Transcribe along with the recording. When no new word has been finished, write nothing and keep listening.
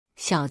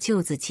小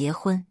舅子结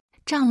婚，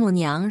丈母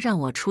娘让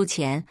我出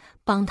钱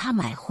帮他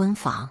买婚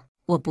房，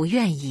我不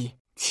愿意，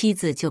妻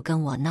子就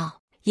跟我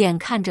闹。眼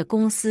看着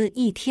公司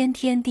一天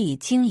天地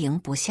经营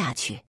不下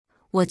去，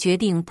我决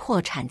定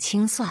破产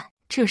清算。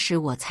这时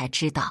我才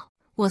知道，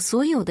我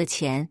所有的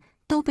钱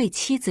都被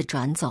妻子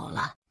转走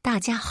了。大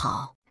家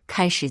好，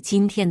开始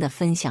今天的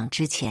分享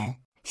之前，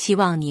希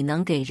望你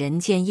能给人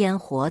间烟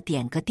火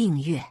点个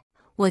订阅，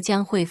我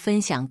将会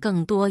分享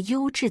更多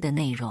优质的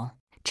内容。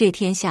这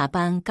天下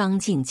班刚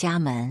进家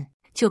门，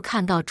就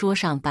看到桌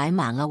上摆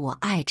满了我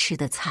爱吃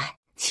的菜，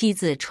妻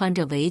子穿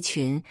着围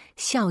裙，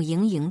笑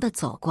盈盈地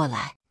走过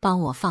来，帮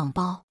我放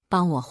包，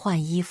帮我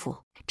换衣服。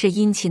这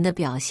殷勤的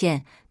表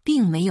现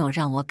并没有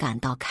让我感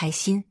到开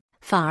心，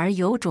反而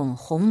有种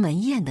鸿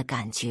门宴的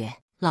感觉。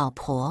老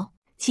婆，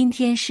今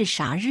天是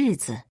啥日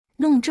子？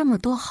弄这么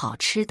多好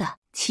吃的。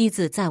妻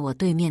子在我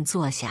对面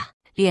坐下，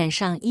脸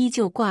上依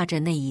旧挂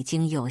着那已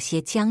经有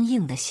些僵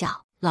硬的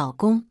笑。老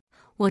公，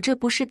我这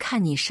不是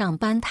看你上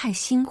班太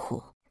辛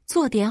苦，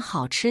做点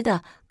好吃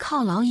的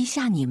犒劳一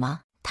下你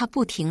吗？他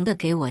不停地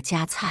给我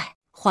夹菜，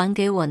还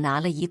给我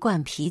拿了一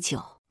罐啤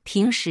酒。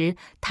平时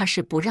他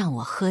是不让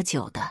我喝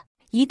酒的，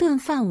一顿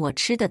饭我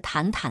吃得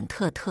忐忐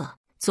忑忑，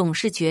总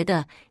是觉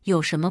得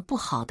有什么不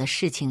好的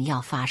事情要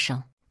发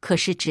生。可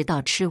是直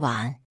到吃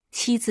完，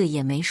妻子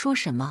也没说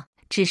什么，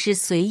只是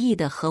随意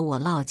地和我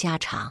唠家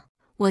常。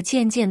我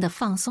渐渐地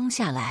放松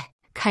下来，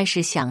开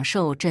始享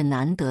受这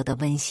难得的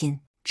温馨。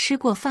吃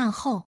过饭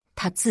后，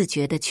他自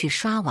觉地去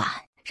刷碗，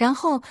然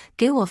后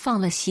给我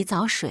放了洗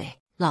澡水。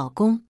老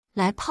公，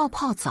来泡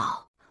泡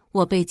澡。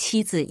我被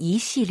妻子一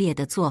系列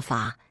的做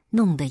法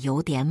弄得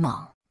有点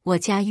懵。我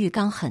家浴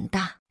缸很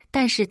大，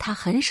但是他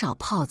很少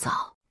泡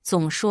澡，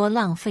总说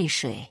浪费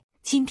水。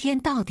今天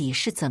到底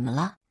是怎么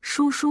了？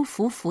舒舒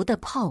服服地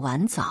泡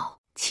完澡，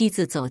妻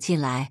子走进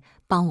来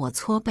帮我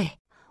搓背，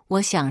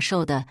我享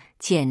受的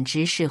简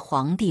直是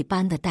皇帝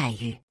般的待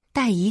遇。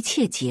待一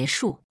切结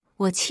束，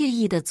我惬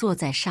意地坐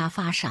在沙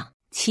发上，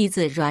妻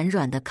子软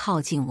软地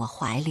靠近我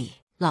怀里。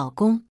老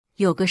公，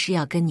有个事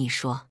要跟你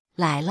说。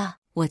来了，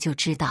我就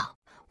知道，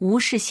无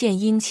事献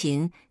殷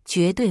勤，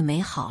绝对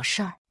没好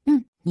事儿。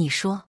你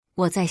说。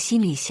我在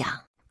心里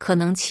想，可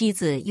能妻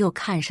子又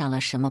看上了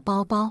什么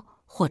包包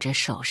或者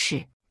首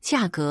饰，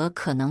价格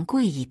可能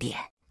贵一点，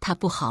她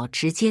不好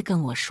直接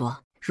跟我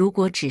说。如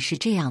果只是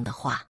这样的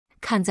话，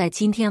看在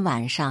今天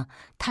晚上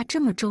她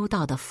这么周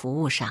到的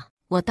服务上，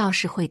我倒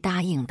是会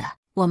答应的。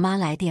我妈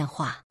来电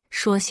话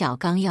说小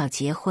刚要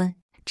结婚，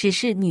只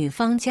是女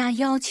方家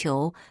要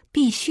求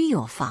必须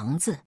有房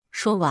子。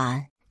说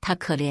完，她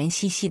可怜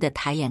兮兮地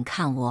抬眼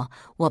看我，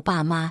我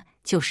爸妈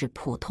就是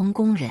普通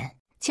工人，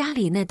家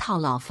里那套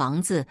老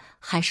房子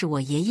还是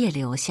我爷爷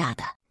留下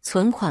的，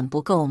存款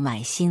不够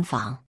买新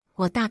房。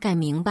我大概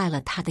明白了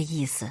他的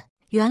意思，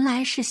原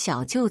来是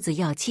小舅子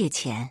要借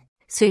钱。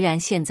虽然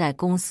现在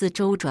公司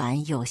周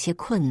转有些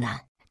困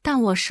难，但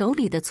我手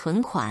里的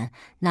存款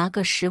拿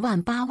个10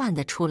万8万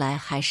的出来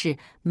还是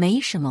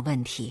没什么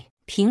问题。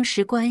平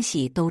时关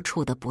系都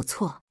处得不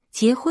错，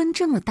结婚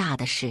这么大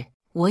的事，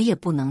我也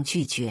不能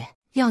拒绝。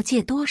要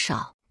借多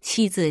少？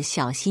妻子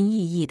小心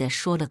翼翼地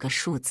说了个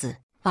数字，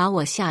把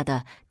我吓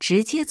得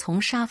直接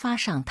从沙发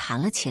上弹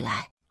了起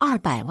来。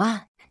200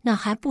万？那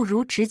还不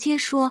如直接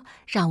说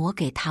让我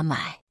给他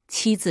买。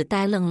妻子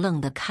呆愣愣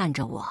地看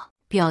着我，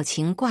表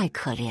情怪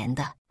可怜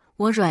的。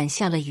我软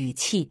下了语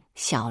气，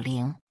小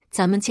玲，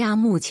咱们家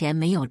目前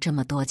没有这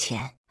么多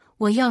钱，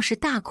我要是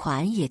大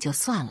款也就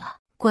算了，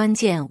关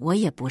键我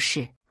也不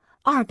是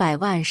，200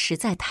万实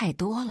在太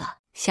多了。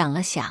想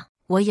了想，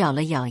我咬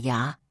了咬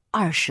牙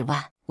，20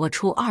万，我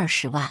出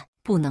20万，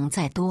不能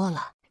再多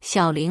了。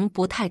小玲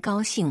不太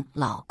高兴，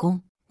老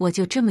公，我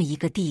就这么一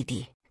个弟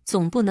弟，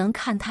总不能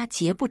看他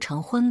结不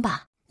成婚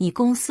吧？你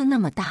公司那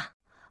么大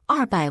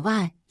，200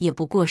万也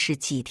不过是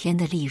几天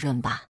的利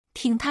润吧？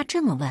听他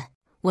这么问，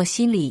我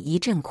心里一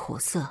阵苦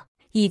涩。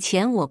以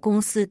前我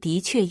公司的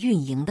确运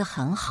营得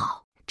很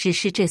好，只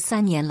是这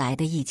3年来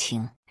的疫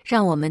情，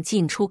让我们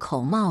进出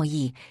口贸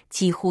易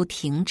几乎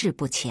停滞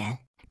不前。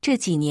这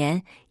几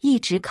年一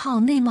直靠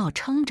内贸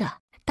撑着，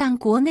但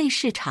国内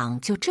市场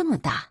就这么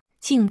大，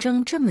竞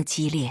争这么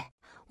激烈，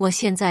我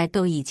现在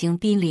都已经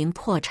濒临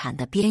破产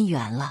的边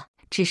缘了。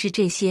只是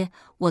这些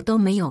我都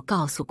没有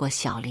告诉过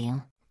小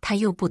玲，她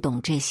又不懂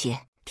这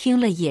些，听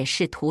了也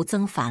是徒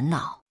增烦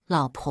恼。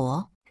老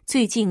婆，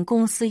最近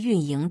公司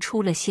运营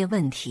出了些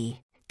问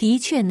题，的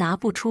确拿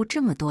不出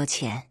这么多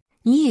钱，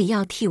你也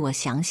要替我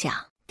想想，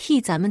替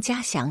咱们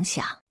家想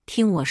想。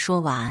听我说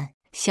完，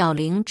小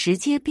玲直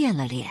接变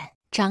了脸。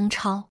张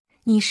超，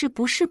你是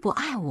不是不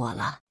爱我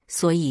了，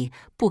所以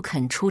不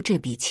肯出这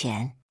笔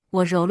钱？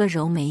我揉了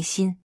揉眉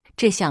心，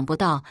这想不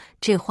到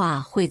这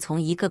话会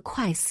从一个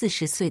快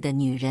40岁的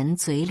女人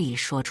嘴里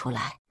说出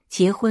来。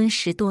结婚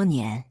10多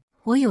年，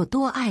我有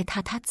多爱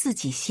她，她自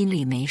己心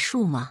里没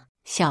数吗？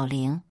小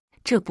玲，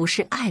这不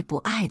是爱不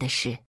爱的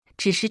事，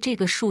只是这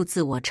个数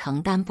字我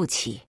承担不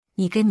起。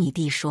你跟你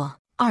弟说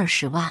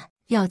20万，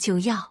要就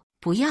要，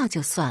不要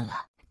就算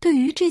了。对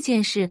于这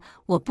件事，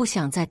我不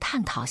想再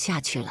探讨下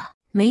去了，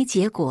没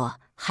结果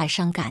还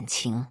伤感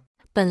情，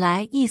本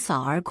来一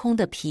扫而空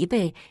的疲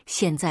惫，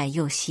现在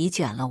又席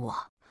卷了我。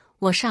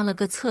我上了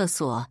个厕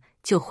所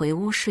就回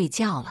屋睡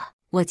觉了。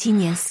我今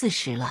年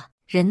40了，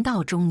人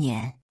到中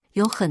年，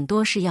有很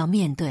多事要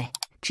面对。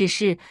只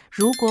是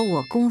如果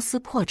我公司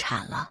破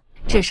产了，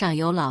这上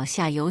有老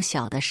下有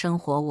小的生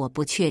活，我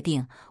不确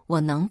定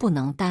我能不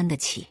能担得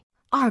起。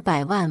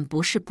200万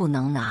不是不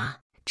能拿，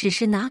只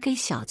是拿给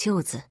小舅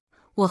子。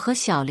我和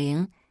小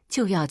玲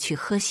就要去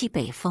喝西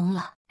北风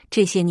了。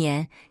这些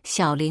年，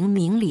小玲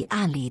明里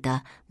暗里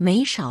的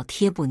没少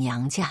贴补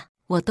娘家，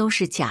我都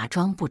是假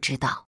装不知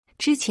道。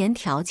之前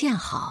条件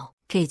好，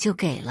给就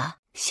给了，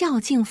孝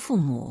敬父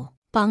母，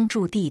帮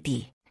助弟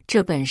弟，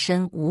这本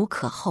身无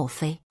可厚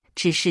非。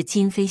只是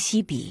今非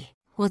昔比，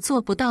我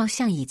做不到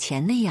像以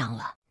前那样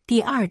了。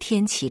第2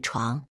天起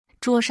床，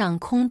桌上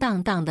空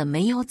荡荡的，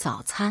没有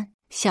早餐，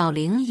小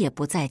玲也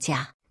不在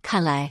家，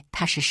看来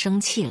她是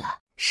生气了。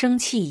生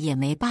气也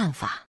没办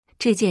法，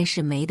这件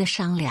事没得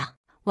商量。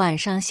晚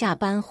上下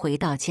班回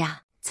到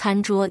家，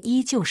餐桌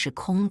依旧是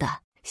空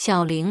的，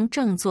小玲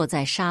正坐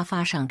在沙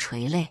发上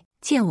垂泪，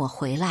见我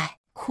回来，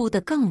哭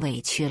得更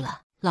委屈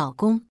了。老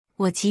公，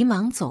我急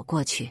忙走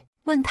过去，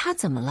问她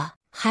怎么了，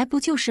还不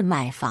就是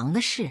买房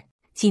的事。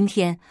今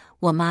天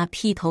我妈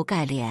劈头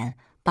盖脸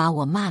把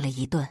我骂了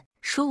一顿，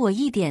说我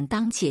一点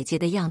当姐姐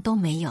的样都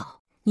没有。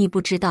你不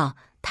知道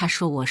她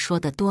说我说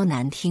的多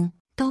难听，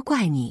都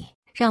怪你，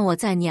让我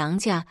在娘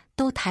家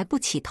都抬不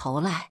起头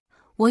来。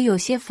我有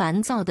些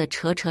烦躁地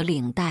扯扯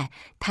领带，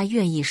她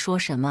愿意说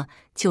什么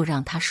就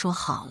让她说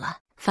好了，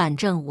反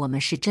正我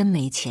们是真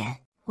没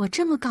钱。我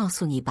这么告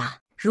诉你吧，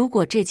如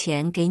果这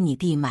钱给你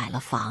弟买了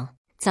房，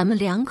咱们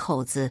2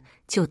口子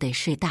就得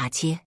睡大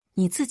街，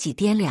你自己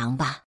掂量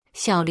吧。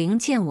小玲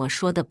见我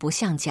说的不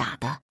像假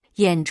的，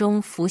眼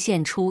中浮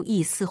现出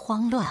一丝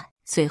慌乱，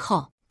随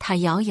后她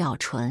咬咬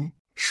唇，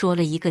说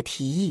了一个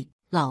提议：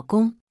老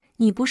公，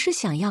你不是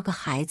想要个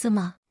孩子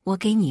吗？我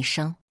给你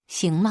生，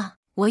行吗？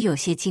我有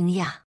些惊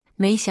讶，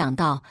没想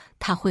到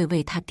他会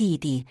为他弟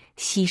弟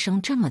牺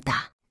牲这么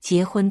大。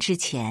结婚之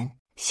前，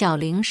小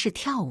玲是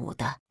跳舞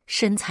的，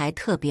身材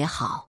特别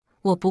好，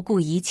我不顾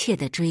一切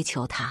地追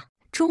求她，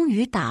终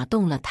于打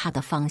动了她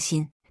的芳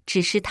心。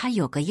只是她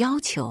有个要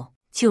求，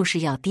就是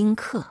要丁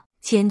克，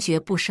坚决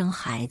不生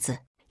孩子。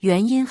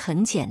原因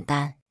很简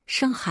单，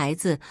生孩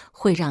子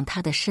会让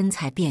她的身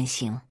材变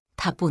形，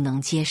她不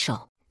能接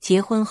受。结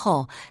婚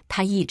后，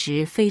她一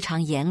直非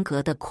常严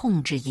格地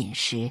控制饮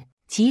食，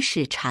即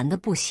使馋得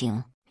不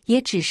行，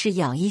也只是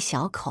咬一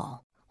小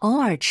口，偶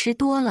尔吃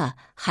多了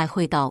还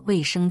会到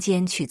卫生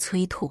间去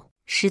催吐。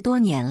10多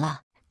年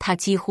了，她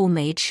几乎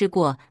没吃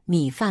过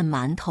米饭、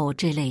馒头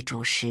这类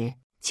主食，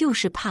就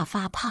是怕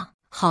发胖。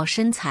好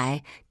身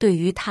材对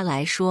于她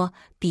来说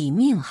比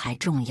命还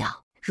重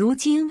要。如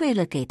今为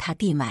了给她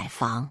弟买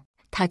房，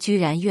她居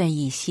然愿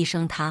意牺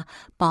牲她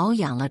保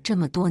养了这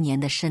么多年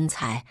的身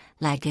材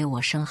来给我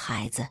生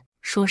孩子。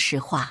说实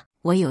话，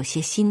我有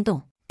些心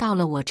动。到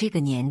了我这个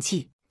年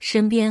纪，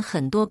身边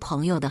很多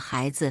朋友的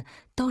孩子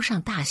都上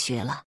大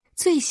学了，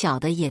最小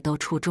的也都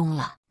初中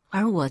了，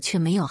而我却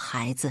没有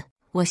孩子。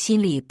我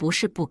心里不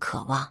是不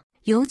渴望，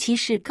尤其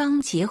是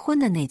刚结婚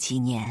的那几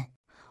年，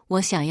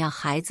我想要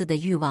孩子的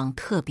欲望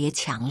特别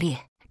强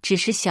烈，只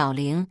是小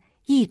玲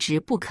一直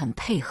不肯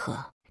配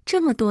合。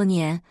这么多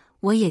年，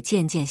我也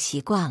渐渐习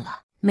惯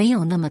了，没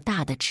有那么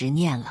大的执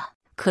念了。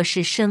可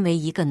是身为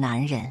一个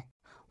男人，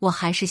我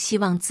还是希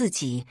望自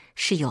己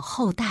是有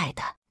后代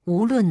的，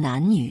无论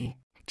男女，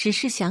只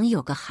是想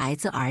有个孩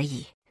子而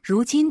已。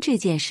如今这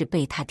件事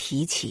被他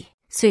提起，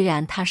虽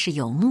然他是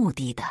有目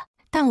的的，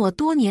但我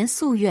多年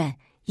夙愿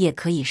也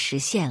可以实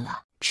现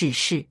了。只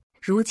是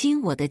如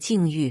今我的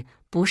境遇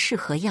不适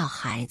合要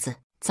孩子，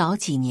早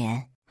几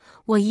年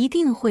我一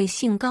定会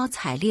兴高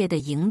采烈地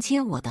迎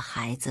接我的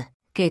孩子，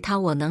给他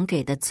我能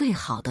给的最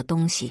好的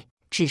东西。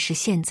只是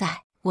现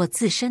在我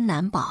自身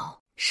难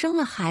保，生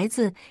了孩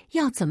子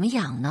要怎么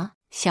养呢？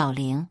小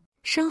玲，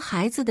生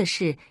孩子的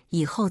事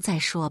以后再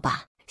说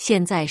吧，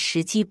现在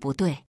时机不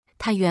对。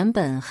他原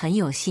本很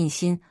有信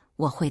心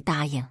我会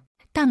答应，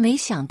但没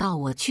想到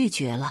我拒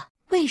绝了。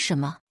为什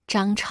么？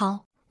张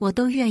超，我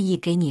都愿意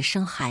给你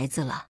生孩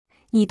子了，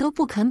你都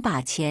不肯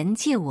把钱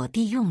借我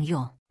弟用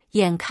用，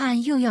眼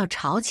看又要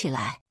吵起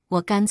来，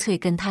我干脆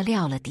跟他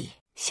撂了底。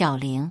小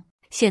玲，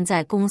现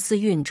在公司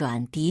运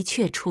转的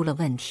确出了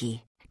问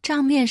题，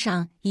账面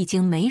上已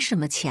经没什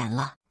么钱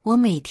了，我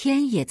每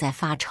天也在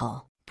发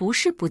愁。不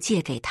是不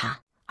借给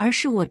他，而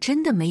是我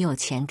真的没有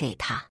钱给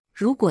他。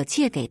如果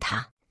借给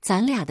他，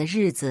咱俩的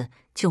日子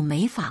就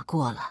没法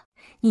过了。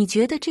你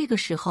觉得这个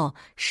时候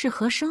适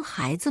合生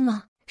孩子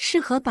吗？适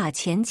合把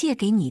钱借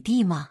给你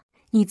弟吗？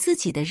你自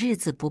己的日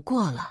子不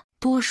过了，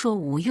多说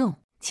无用。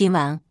今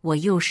晚我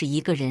又是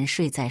一个人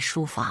睡在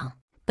书房，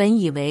本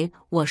以为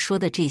我说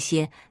的这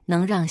些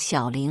能让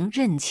小玲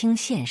认清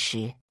现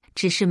实，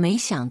只是没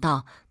想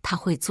到她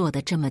会做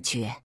得这么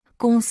绝。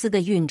公司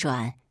的运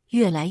转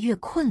越来越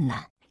困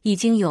难，已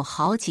经有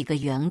好几个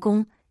员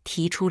工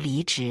提出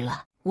离职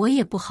了，我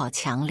也不好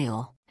强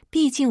留，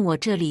毕竟我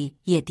这里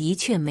也的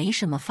确没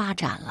什么发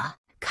展了。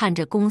看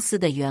着公司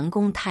的员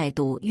工态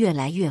度越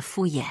来越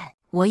敷衍，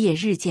我也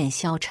日渐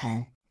消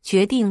沉，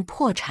决定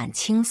破产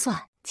清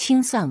算。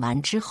清算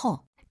完之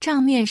后，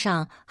账面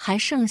上还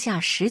剩下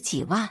10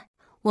几万，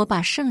我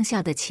把剩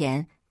下的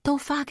钱都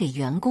发给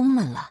员工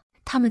们了。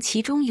他们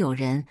其中有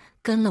人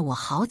跟了我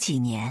好几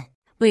年，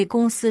为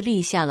公司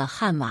立下了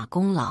汗马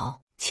功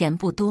劳。钱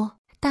不多，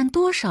但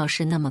多少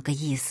是那么个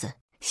意思。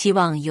希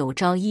望有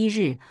朝一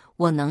日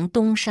我能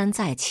东山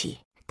再起。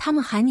他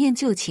们还念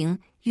旧情，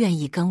愿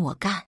意跟我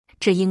干。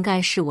这应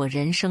该是我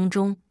人生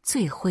中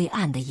最灰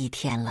暗的一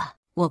天了。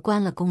我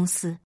关了公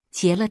司，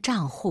结了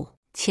账户，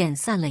遣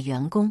散了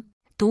员工，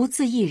独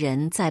自一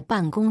人在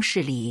办公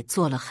室里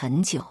坐了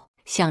很久，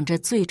想着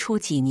最初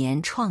几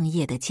年创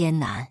业的艰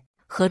难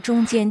和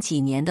中间几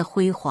年的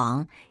辉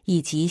煌，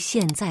以及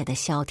现在的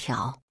萧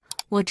条。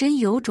我真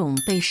有种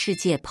被世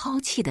界抛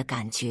弃的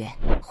感觉。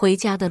回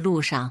家的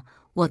路上，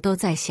我都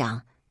在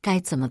想该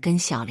怎么跟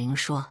小玲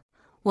说，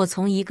我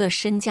从一个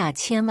身价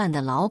1000万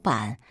的老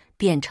板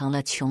变成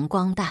了穷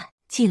光蛋。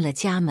进了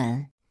家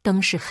门，灯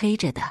是黑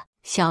着的，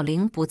小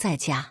玲不在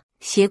家，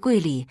鞋柜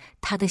里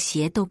她的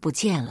鞋都不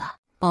见了，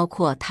包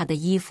括她的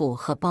衣服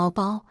和包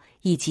包，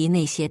以及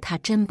那些她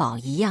珍宝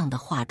一样的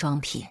化妆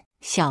品。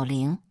小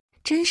玲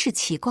真是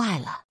奇怪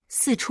了，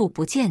四处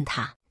不见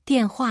她，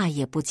电话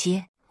也不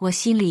接。我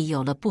心里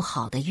有了不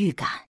好的预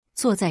感。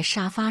坐在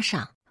沙发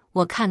上，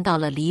我看到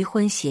了离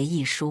婚协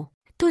议书，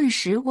顿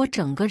时我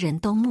整个人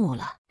都木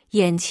了，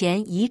眼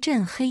前一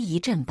阵黑一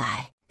阵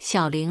白。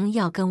小玲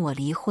要跟我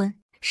离婚，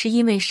是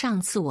因为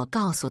上次我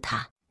告诉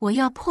她我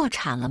要破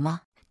产了吗？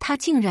她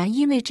竟然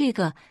因为这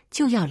个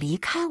就要离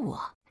开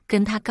我。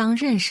跟她刚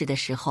认识的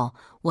时候，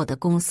我的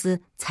公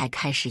司才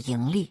开始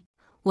盈利，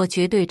我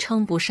绝对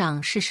称不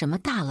上是什么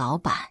大老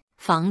板，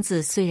房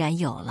子虽然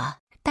有了，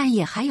但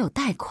也还有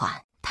贷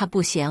款。她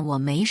不嫌我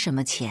没什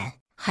么钱，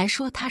还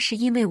说她是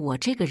因为我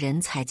这个人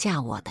才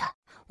嫁我的。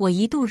我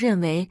一度认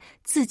为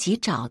自己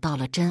找到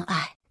了真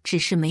爱，只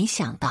是没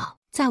想到，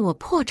在我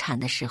破产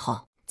的时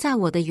候，在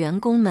我的员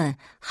工们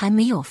还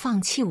没有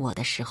放弃我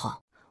的时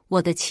候，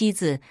我的妻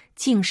子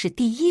竟是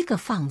第一个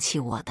放弃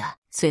我的。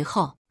随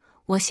后，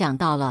我想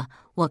到了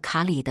我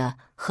卡里的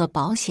和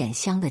保险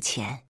箱的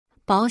钱，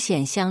保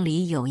险箱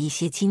里有一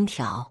些金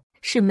条，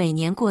是每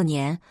年过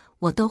年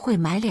我都会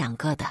买2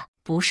个的，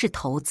不是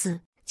投资，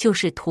就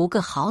是图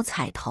个好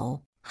彩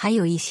头。还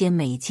有一些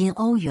美金、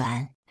欧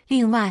元，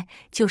另外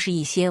就是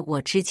一些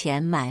我之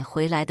前买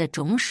回来的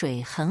种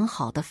水很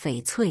好的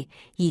翡翠，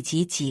以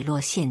及几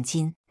摞现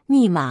金。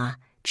密码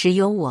只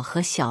有我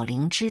和小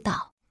玲知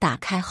道。打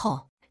开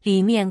后，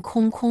里面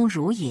空空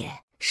如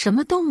也，什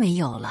么都没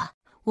有了。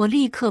我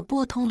立刻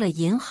拨通了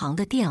银行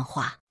的电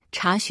话，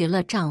查询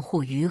了账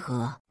户余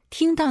额。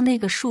听到那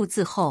个数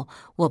字后，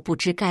我不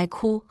知该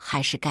哭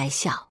还是该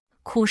笑。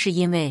哭是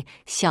因为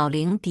小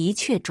玲的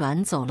确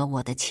转走了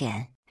我的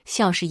钱，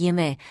笑是因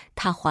为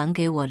她还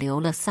给我留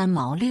了3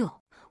毛6。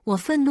我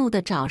愤怒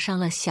地找上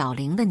了小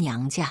玲的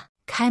娘家，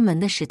开门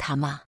的是她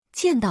妈。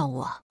见到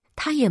我，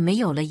她也没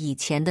有了以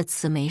前的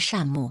慈眉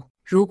善目。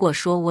如果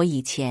说我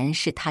以前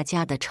是她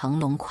家的乘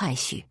龙快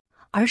婿，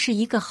而是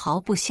一个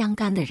毫不相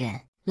干的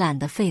人，懒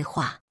得废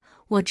话，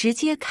我直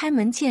接开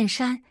门见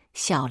山。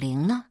小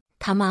玲呢？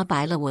她妈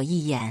白了我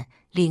一眼，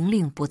玲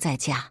玲不在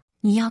家，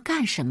你要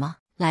干什么？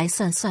来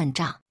算算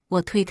账。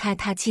我推开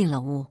她进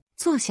了屋，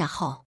坐下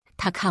后，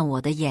她看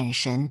我的眼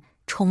神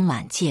充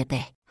满戒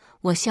备。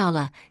我笑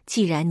了，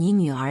既然你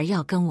女儿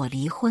要跟我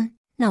离婚，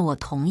那我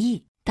同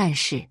意，但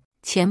是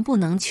钱不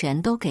能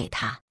全都给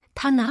她，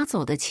她拿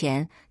走的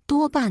钱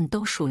多半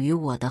都属于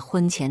我的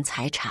婚前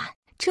财产，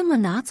这么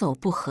拿走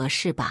不合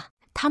适吧？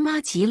他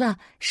妈急了，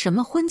什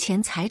么婚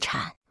前财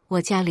产？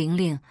我家玲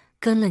玲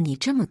跟了你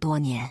这么多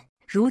年，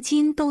如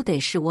今都得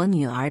是我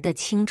女儿的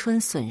青春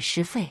损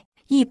失费。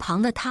一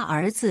旁的他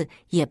儿子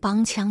也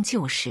帮腔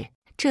救市，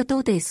这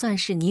都得算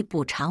是你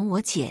补偿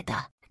我姐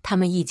的。他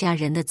们一家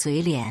人的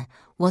嘴脸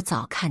我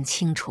早看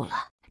清楚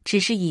了，只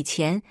是以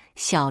前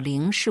小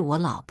玲是我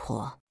老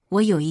婆，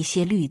我有一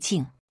些滤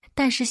镜，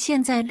但是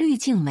现在滤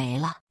镜没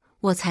了，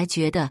我才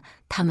觉得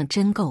他们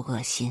真够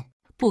恶心。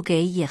不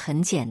给也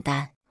很简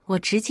单，我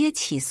直接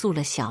起诉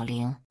了小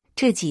玲。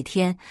这几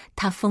天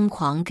她疯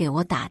狂给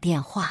我打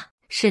电话，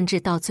甚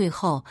至到最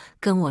后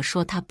跟我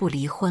说她不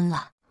离婚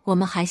了，我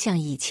们还像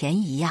以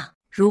前一样。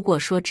如果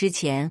说之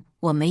前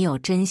我没有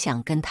真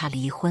想跟她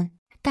离婚，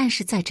但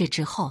是在这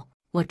之后，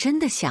我真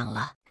的想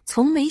了，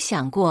从没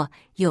想过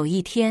有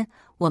一天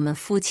我们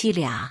夫妻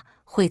俩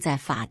会在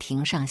法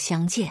庭上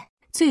相见。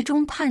最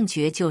终判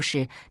决就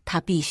是她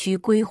必须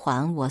归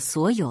还我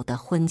所有的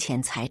婚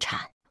前财产，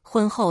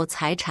婚后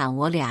财产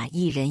我俩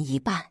一人一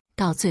半。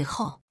到最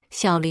后，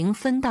小玲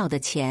分到的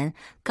钱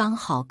刚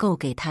好够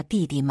给她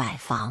弟弟买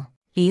房。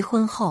离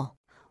婚后，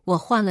我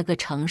换了个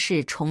城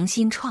市重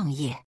新创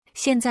业，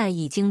现在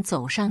已经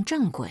走上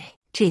正轨。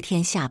这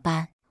天下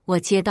班，我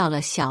接到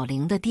了小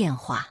玲的电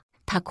话，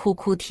她哭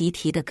哭啼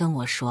啼地跟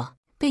我说，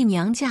被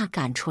娘家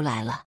赶出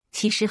来了。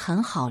其实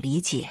很好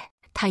理解，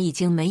她已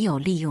经没有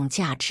利用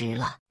价值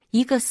了。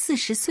一个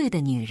40岁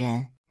的女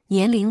人，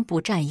年龄不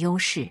占优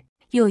势，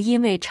又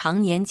因为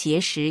常年节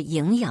食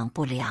营养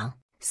不良，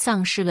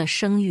丧失了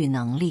生育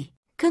能力，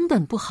根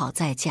本不好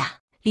再嫁。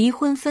离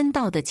婚分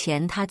到的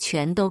钱，他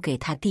全都给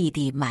他弟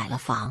弟买了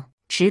房。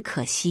只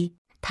可惜，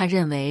他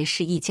认为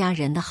是一家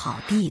人的好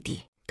弟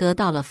弟，得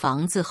到了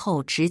房子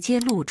后直接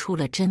露出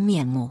了真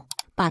面目，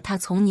把他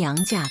从娘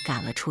家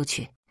赶了出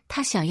去。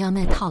他想要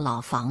那套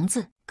老房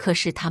子，可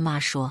是他妈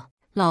说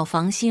老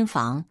房新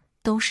房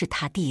都是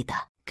他弟的，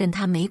跟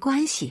他没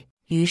关系。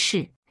于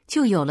是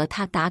就有了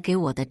他打给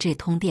我的这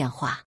通电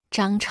话。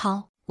张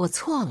超，我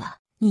错了，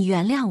你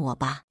原谅我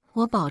吧，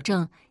我保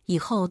证以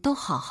后都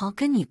好好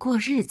跟你过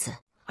日子，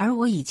而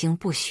我已经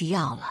不需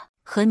要了，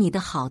和你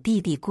的好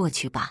弟弟过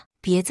去吧，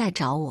别再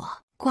找我。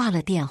挂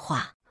了电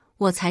话，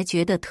我才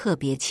觉得特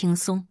别轻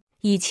松。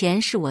以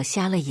前是我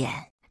瞎了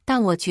眼，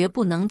但我绝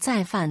不能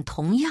再犯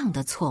同样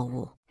的错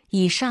误。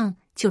以上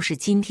就是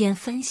今天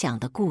分享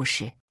的故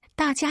事，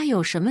大家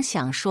有什么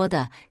想说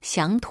的、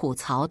想吐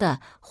槽的，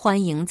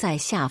欢迎在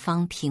下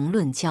方评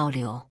论交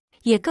流，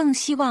也更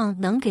希望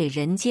能给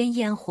人间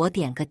烟火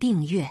点个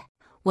订阅，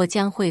我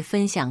将会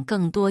分享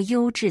更多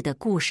优质的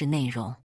故事内容。